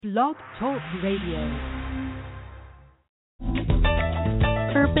Blog Talk Radio.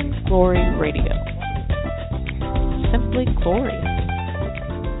 Urban Glory Radio. Simply Glory.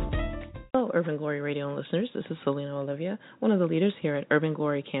 Hello, Urban Glory Radio listeners. This is Selena Olivia, one of the leaders here at Urban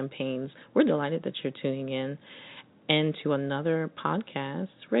Glory Campaigns. We're delighted that you're tuning in and to another podcast,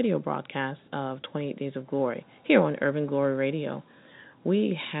 radio broadcast of 28 Days of Glory here on Urban Glory Radio.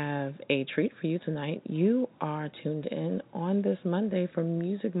 We have a treat for you tonight. You are tuned in on this Monday for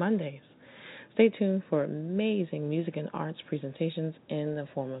Music Mondays. Stay tuned for amazing music and arts presentations in the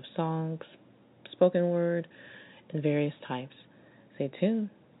form of songs, spoken word, and various types. Stay tuned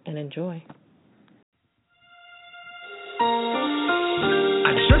and enjoy.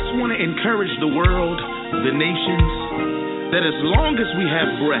 I just want to encourage the world, the nations, that as long as we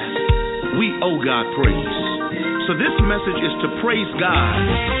have breath, we owe God praise. So this message is to praise God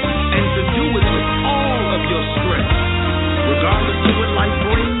and to do it with all of your strength. Regardless of what life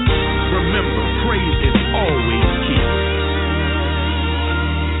brings, remember, praise is always key.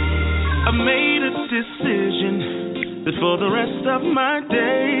 I made a decision that for the rest of my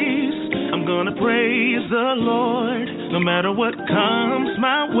days, I'm gonna praise the Lord no matter what comes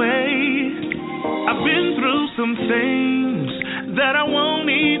my way. I've been through some things that I won't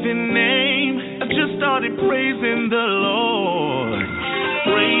even name. I just started praising the Lord,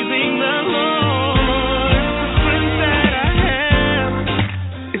 praising the Lord. The strength that I have,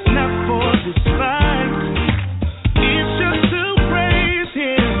 it's not for this fight, it's just to praise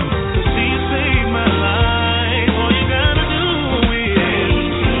Him, 'cause He saved my life. All you gotta do is,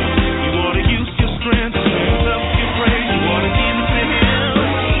 you ought to use your strength, lift up your praise, you ought to give it to Him.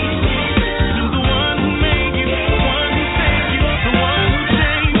 To the one who made you, the one who saved you, the one who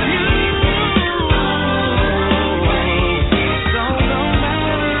changed you. Don't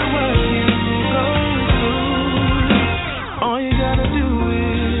matter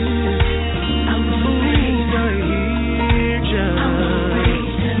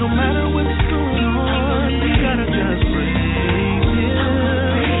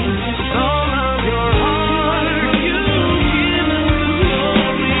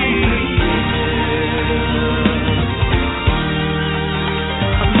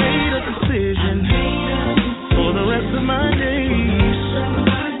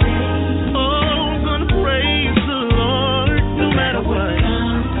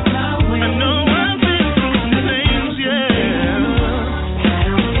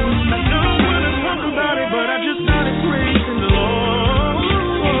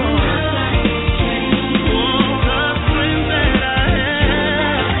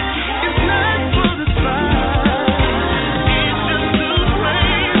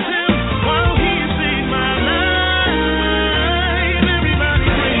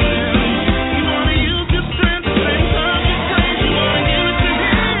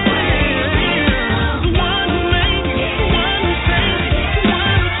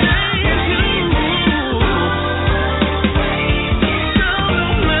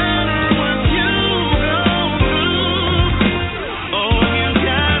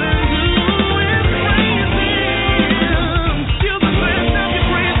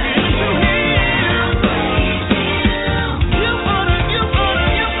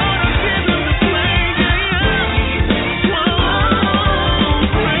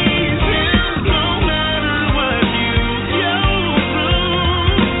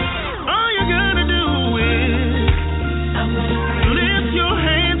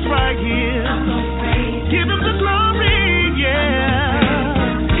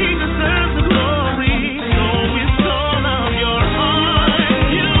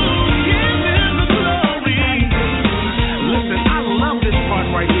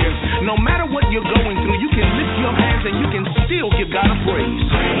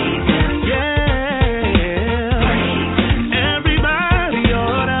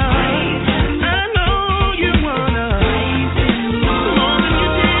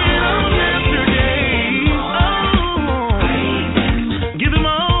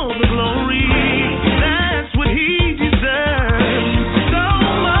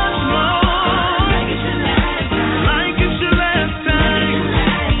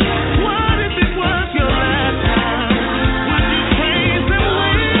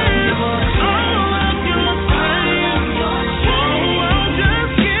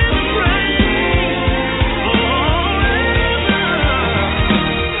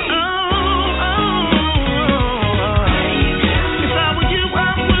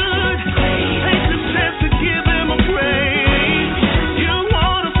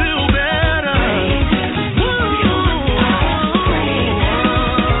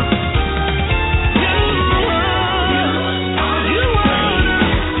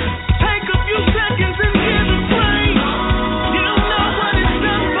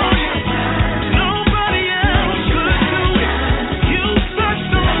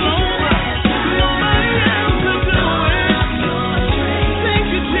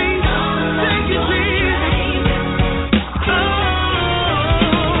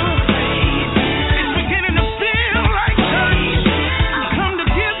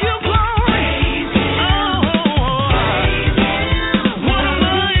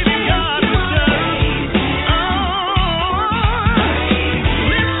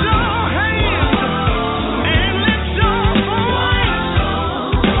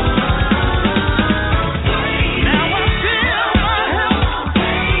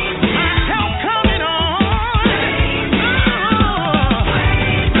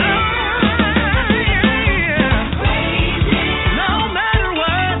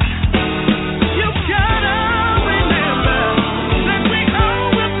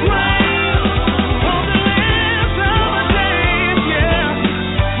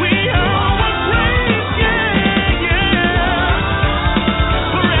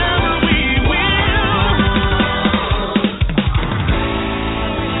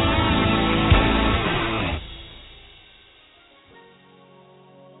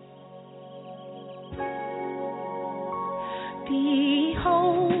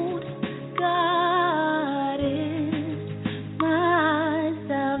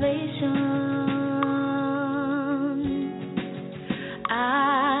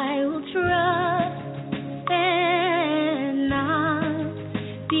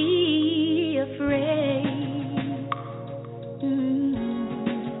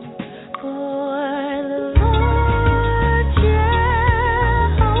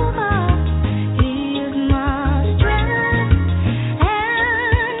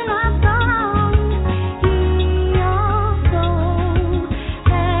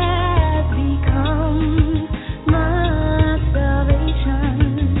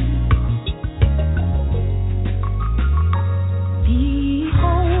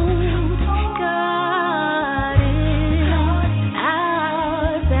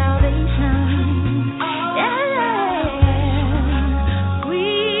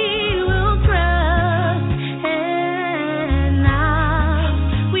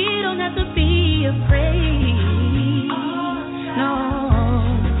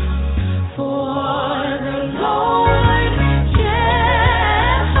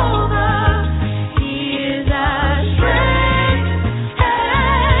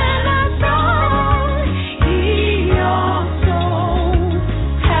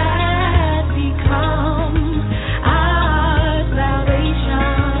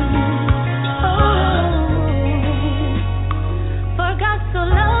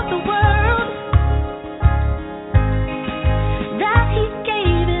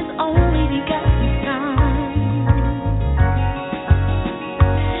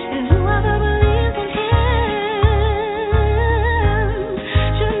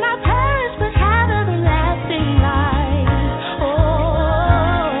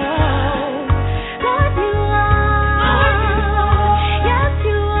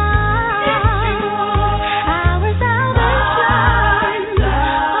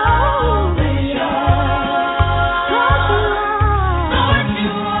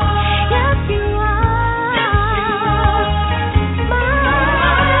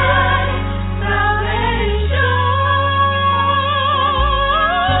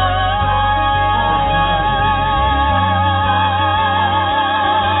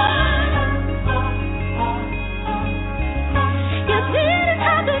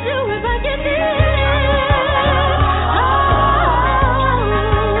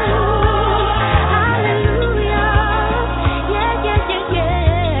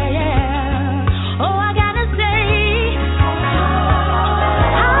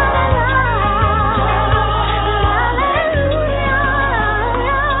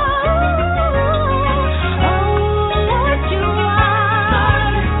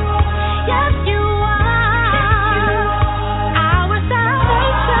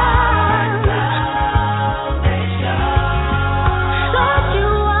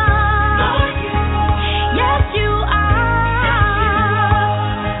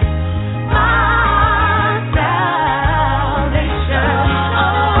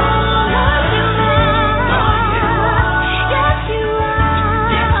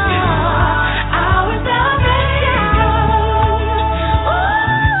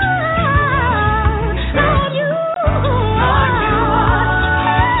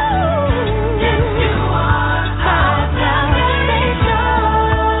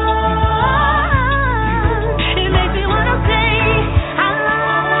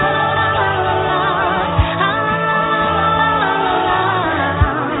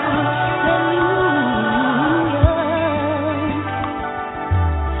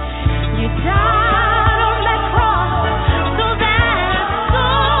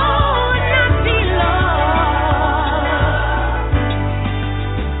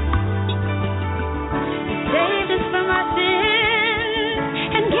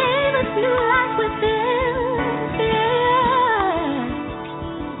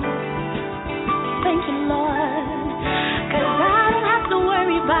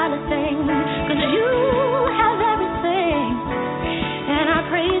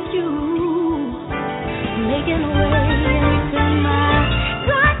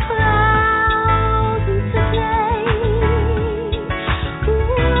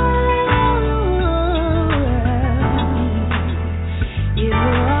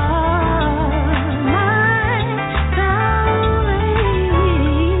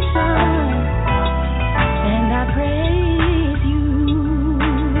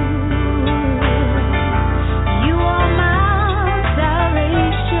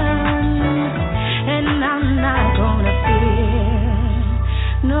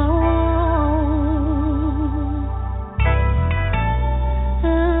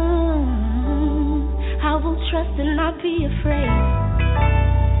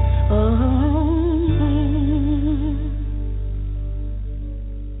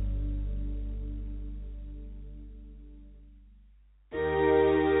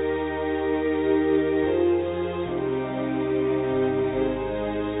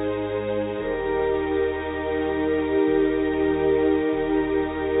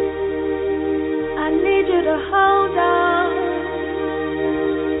to hold on,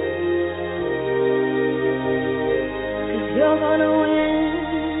 'cause you're gonna win.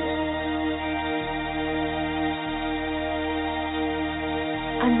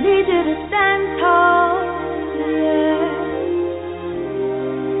 I need you to stand tall, yeah.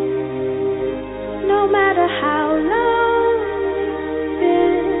 No matter how long it's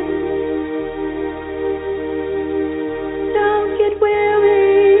been, don't get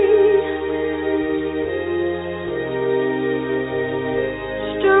weary.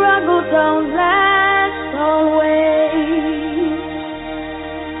 Struggle don't last always.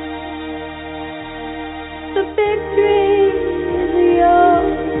 The victory is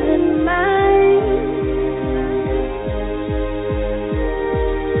yours and mine.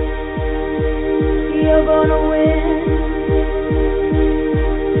 You're gonna win.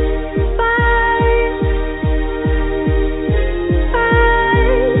 Fight,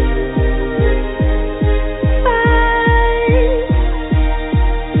 fight, fight,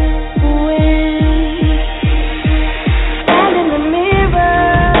 win. Stand in the mirror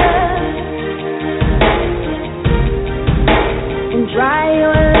and dry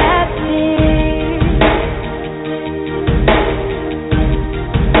your last tears.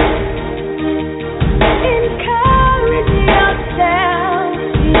 Encourage yourself,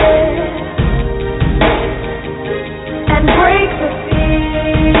 yeah, and break the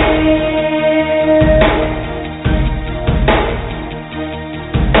fear.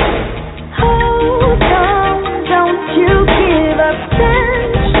 Hold on, don't you give up.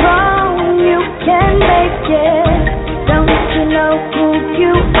 Stand strong, you can make it. Don't you know who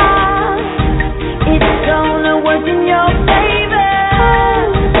you are? It's gonna work in your favor.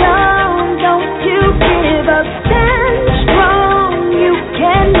 Hold on, don't you give up. Stand strong, you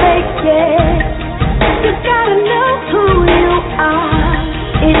can make it. You gotta know who you are.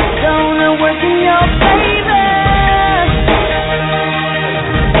 It's gonna work in your favor.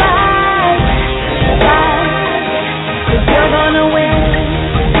 Fight, fight, 'cause you're gonna win.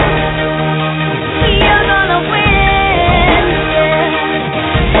 You're gonna win, yeah.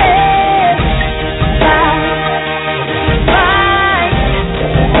 Hey, fight, fight,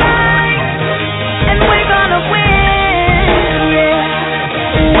 fight, and we're gonna win, yeah.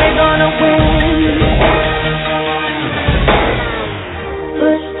 We're gonna win.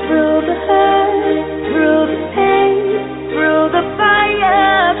 Push through the hurt, through the pain, through the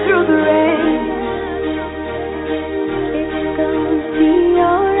fire, through the rain. It's gonna be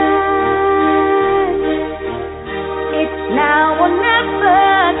alright. It's now or never,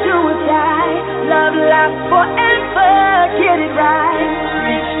 do or die. Love life forever, get it right.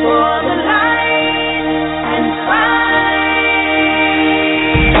 Reach for the light and fight.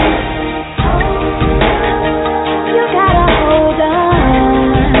 You gotta hold on.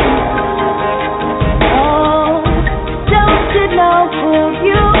 Oh, don't you know who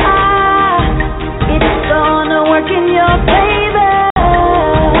you are? It's gonna work in your favor.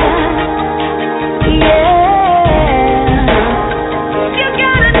 Yeah. You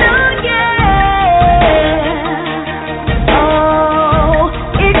gotta know, yeah. Oh,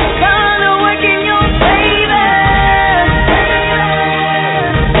 it's gonna work in your favor.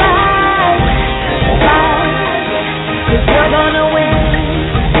 Fight, fight, 'cause you're gonna win.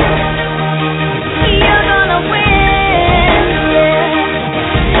 You're gonna win, yeah.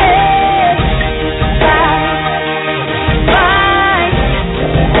 Hey, fight, fight,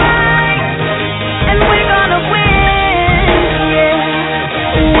 fight, and we're gonna win, yeah.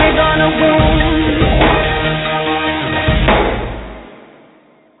 We're gonna win.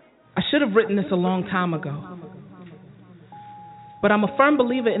 I should have written this a long time ago. But I'm a firm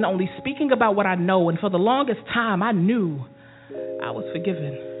believer in only speaking about what I know, and for the longest time I knew I was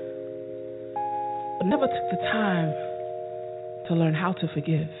forgiven, but never took the time to learn how to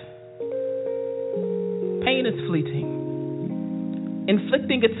forgive. Pain is fleeting.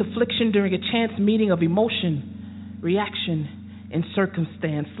 Inflicting its affliction during a chance meeting of emotion, reaction, and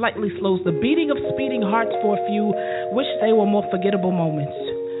circumstance slightly slows the beating of speeding hearts for a few. Wish they were more forgettable moments.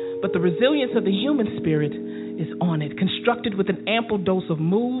 But the resilience of the human spirit is on it, constructed with an ample dose of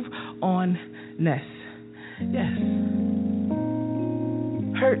move-on-ness. Yes.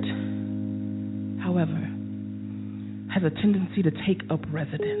 Hurt, however, has a tendency to take up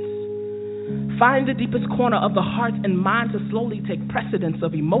residence. Find the deepest corner of the heart and mind to slowly take precedence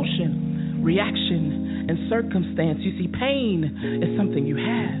of emotion, reaction, and circumstance. You see, pain is something you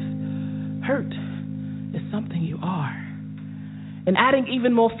have. Hurt is something you are. And adding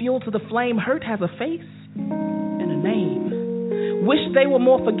even more fuel to the flame, hurt has a face and a name. Wish they were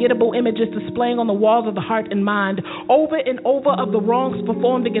more forgettable images displaying on the walls of the heart and mind, over and over, of the wrongs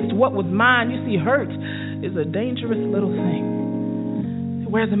performed against what was mine. You see, hurt is a dangerous little thing.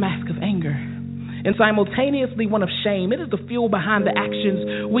 It wears a mask of anger and simultaneously one of shame. It is the fuel behind the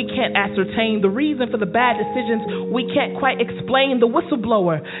actions we can't ascertain, the reason for the bad decisions we can't quite explain, the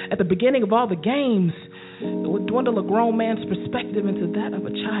whistleblower at the beginning of all the games that would dwindle a grown man's perspective into that of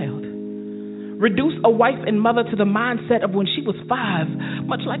a child. Reduce a wife and mother to the mindset of when she was 5,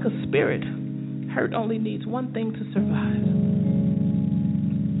 much like a spirit. Hurt only needs one thing to survive: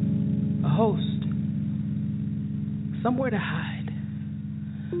 a host, somewhere to hide,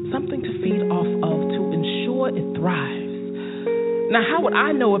 something to feed off of to ensure it thrives. Now, how would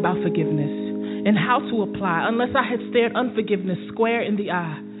I know about forgiveness and how to apply unless I had stared unforgiveness square in the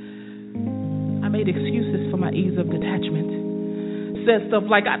eye? I made excuses for my ease of detachment. Said stuff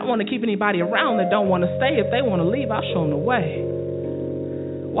like, I don't want to keep anybody around that don't want to stay. If they want to leave, I'll show them the way.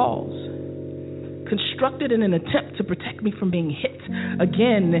 Walls constructed in an attempt to protect me from being hit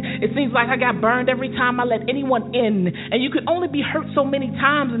again. It seems like I got burned every time I let anyone in, and you could only be hurt so many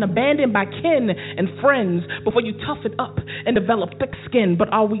times and abandoned by kin and friends before you tough it up and develop thick skin. But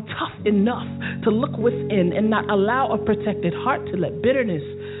are we tough enough to look within and not allow a protected heart to let bitterness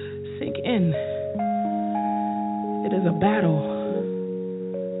sink in? It is a battle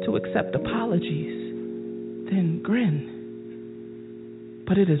to accept apologies, then grin.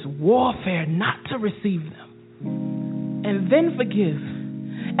 But it is warfare not to receive them and then forgive,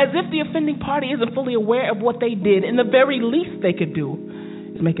 as if the offending party isn't fully aware of what they did, and the very least they could do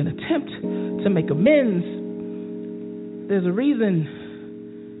is make an attempt to make amends. There's a reason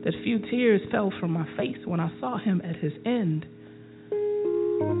that few tears fell from my face when I saw him at his end.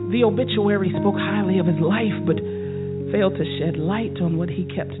 The obituary spoke highly of his life, but failed to shed light on what he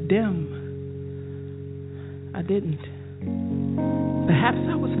kept dim. I didn't. Perhaps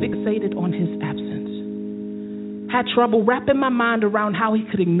I was fixated on his absence. Had trouble wrapping my mind around how he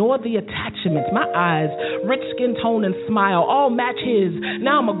could ignore the attachments. My eyes, rich skin tone and smile, all match his.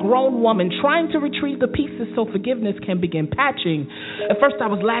 Now I'm a grown woman trying to retrieve the pieces so forgiveness can begin patching. At first I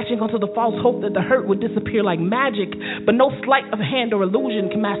was latching onto the false hope that the hurt would disappear like magic, but no sleight of hand or illusion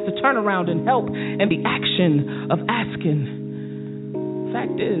can match the turnaround and help and the action of asking.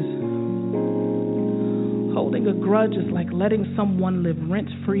 Fact is, holding a grudge is like letting someone live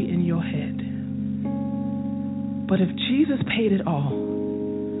rent-free in your head. But if Jesus paid it all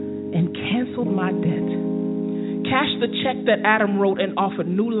and canceled my debt, cashed the check that Adam wrote and offered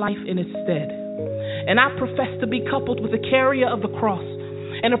new life in its stead, and I profess to be coupled with a carrier of the cross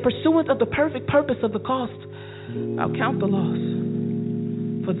and a pursuant of the perfect purpose of the cost, I'll count the loss.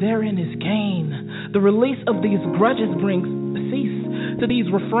 For therein is gain. The release of these grudges brings cease to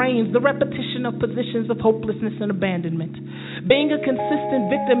these refrains, the repetition of positions of hopelessness and abandonment, being a consistent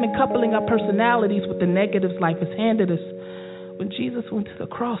victim and coupling our personalities with the negatives life has handed us. When Jesus went to the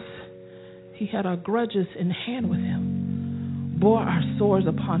cross, he had our grudges in hand with him, bore our sores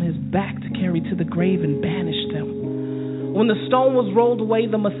upon his back to carry to the grave and banish them. When the stone was rolled away,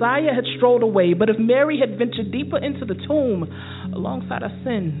 the Messiah had strolled away. But if Mary had ventured deeper into the tomb alongside our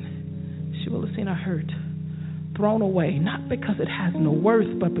sin, she will have seen our hurt thrown away, not because it has no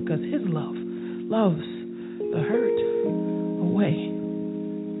worth, but because his love loves the hurt away.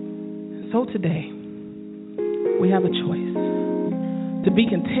 And so today, we have a choice: to be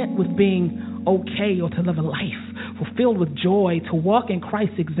content with being okay, or to live a life fulfilled with joy, to walk in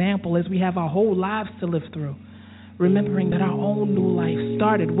Christ's example as we have our whole lives to live through, remembering that our own new life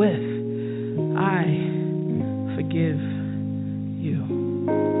started with, I forgive you.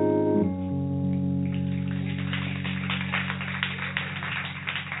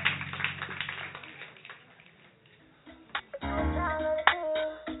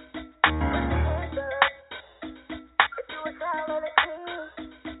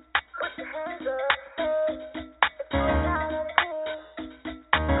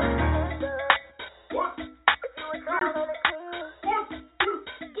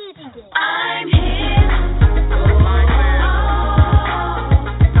 I'm here. Oh,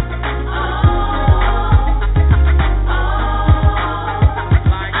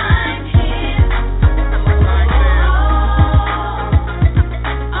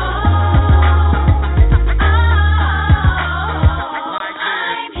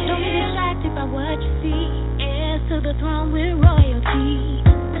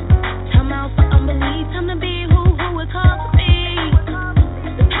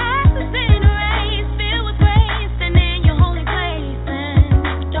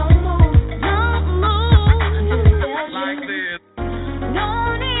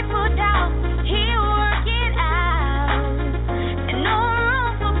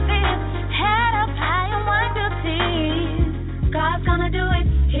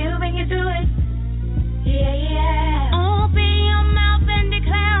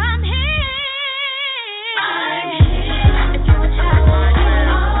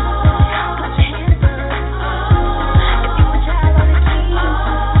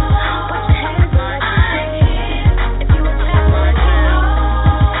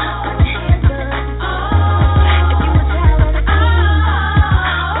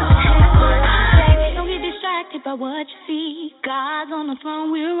 on the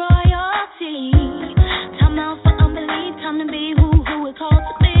throne, we're royalty. Time out for unbelief, time to be who we're called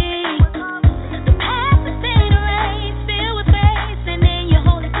to be. The past is fading away, filled with faith, and in your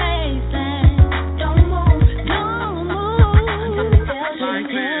holy place. And don't move until he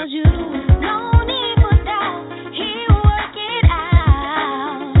tells you. No need for doubt, he will work it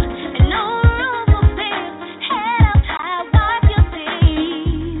out. And no room for fear, head up high, wipe your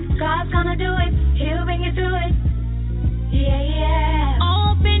tears. God's gonna do it, he'll bring you through it. Yeah, yeah.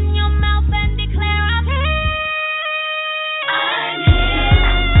 Open your mouth and declare I'm here. I'm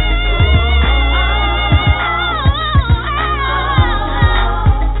here.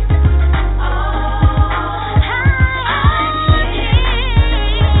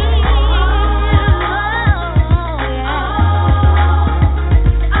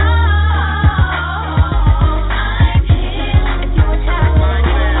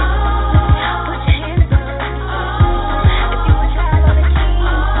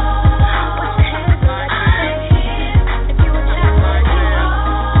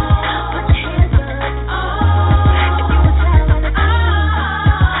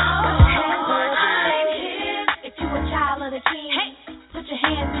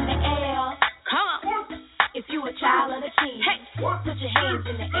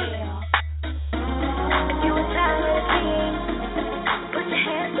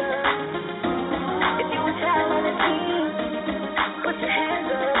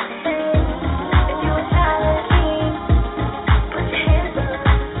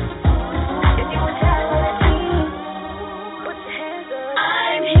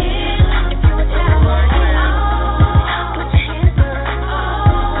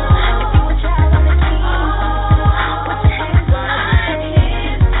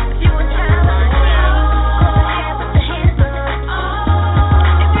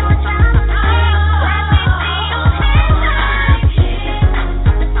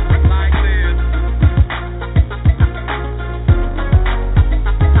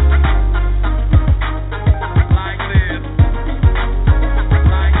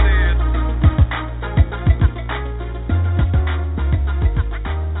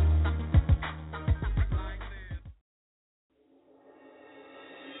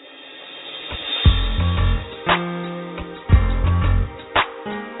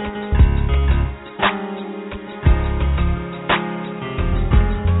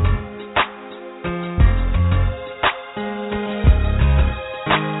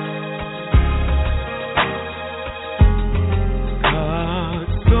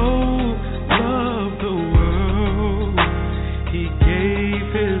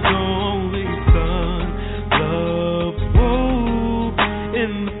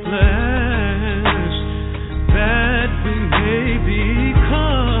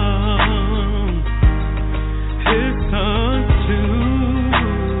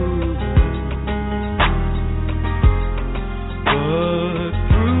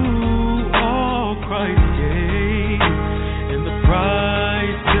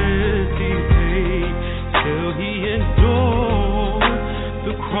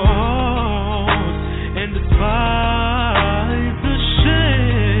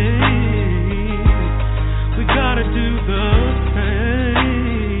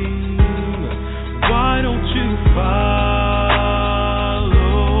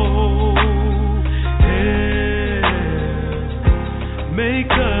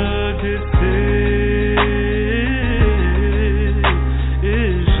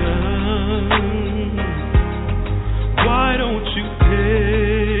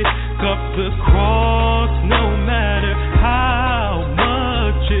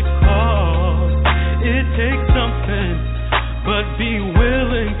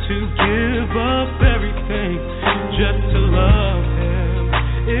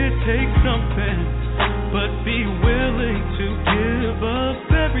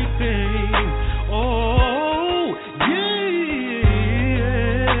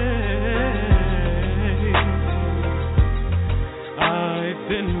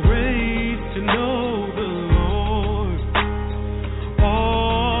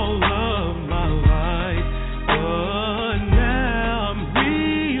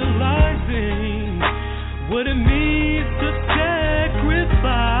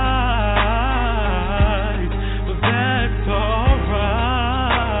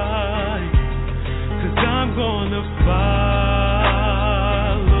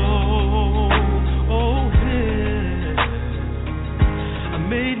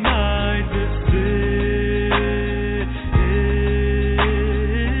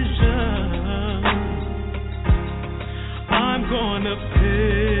 gonna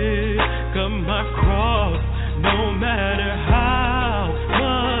pick up my cross, no matter how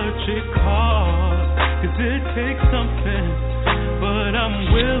it takes something, but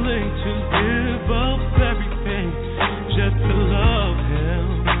I'm willing to give up everything just to love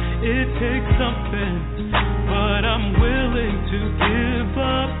him. It takes something, but I'm willing to give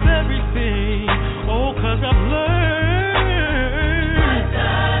up everything. Oh, 'cause I've learned what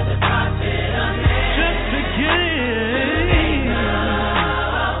does it profit a man just to gain,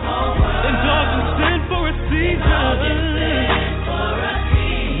 indulging sin for a season.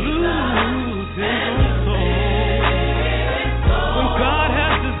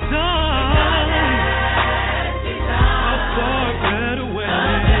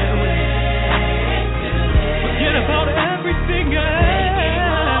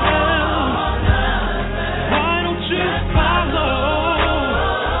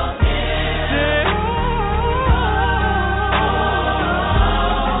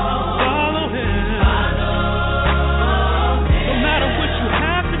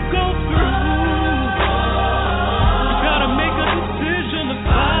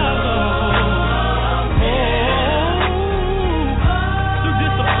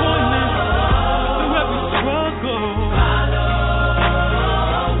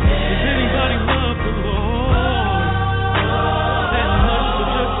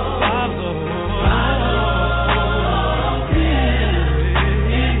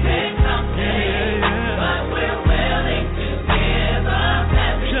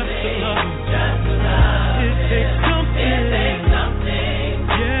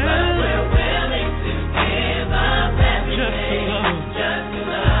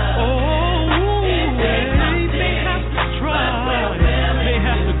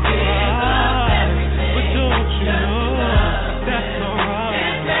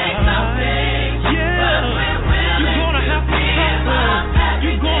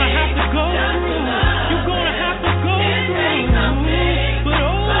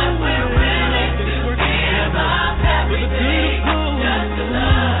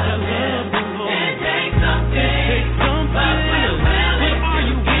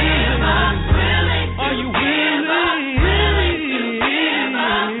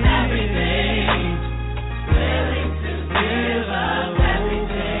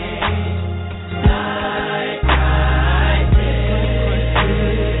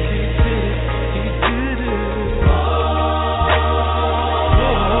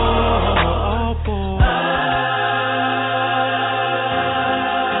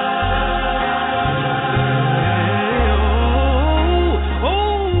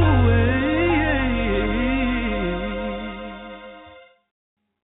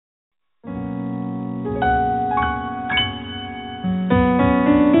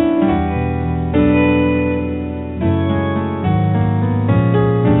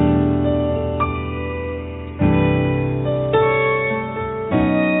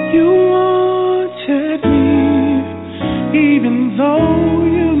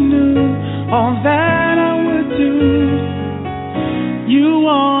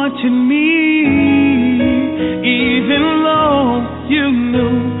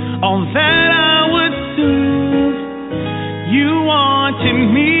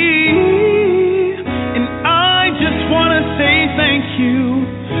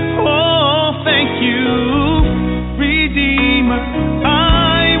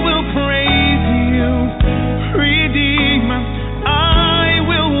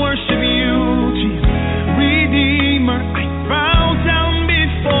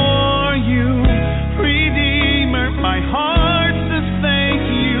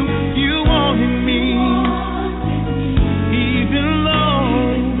 Even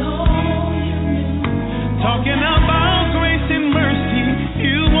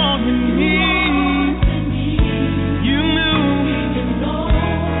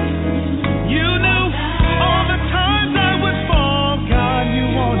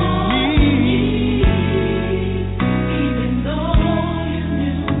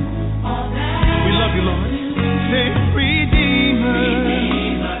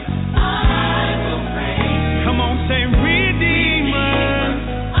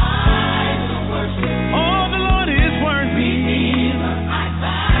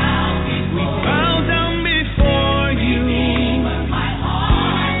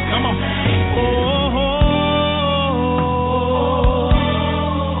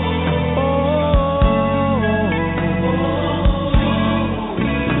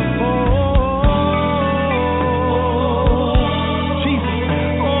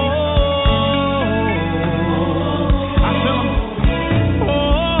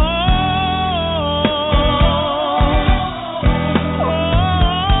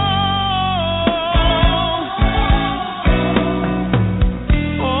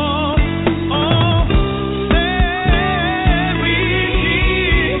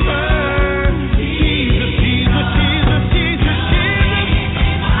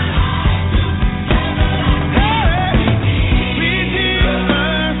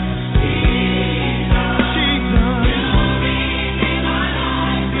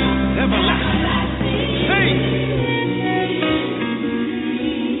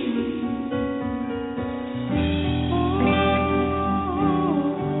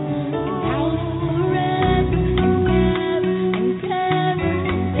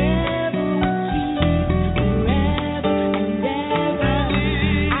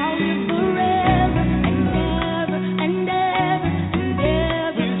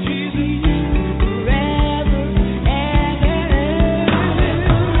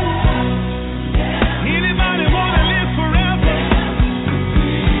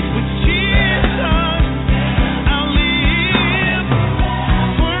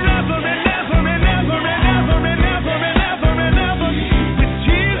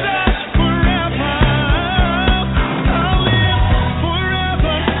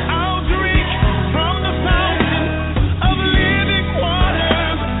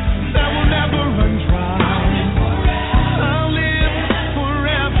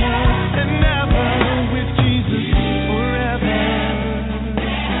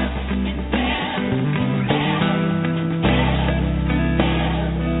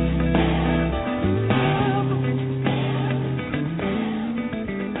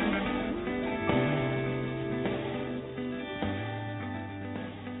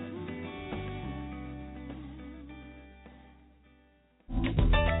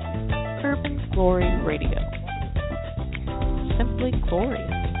Glory Radio. Simply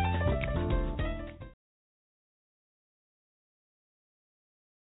glorious.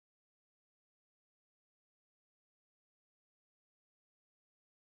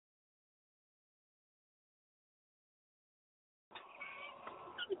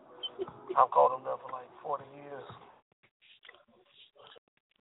 I've called him there for like 40 years.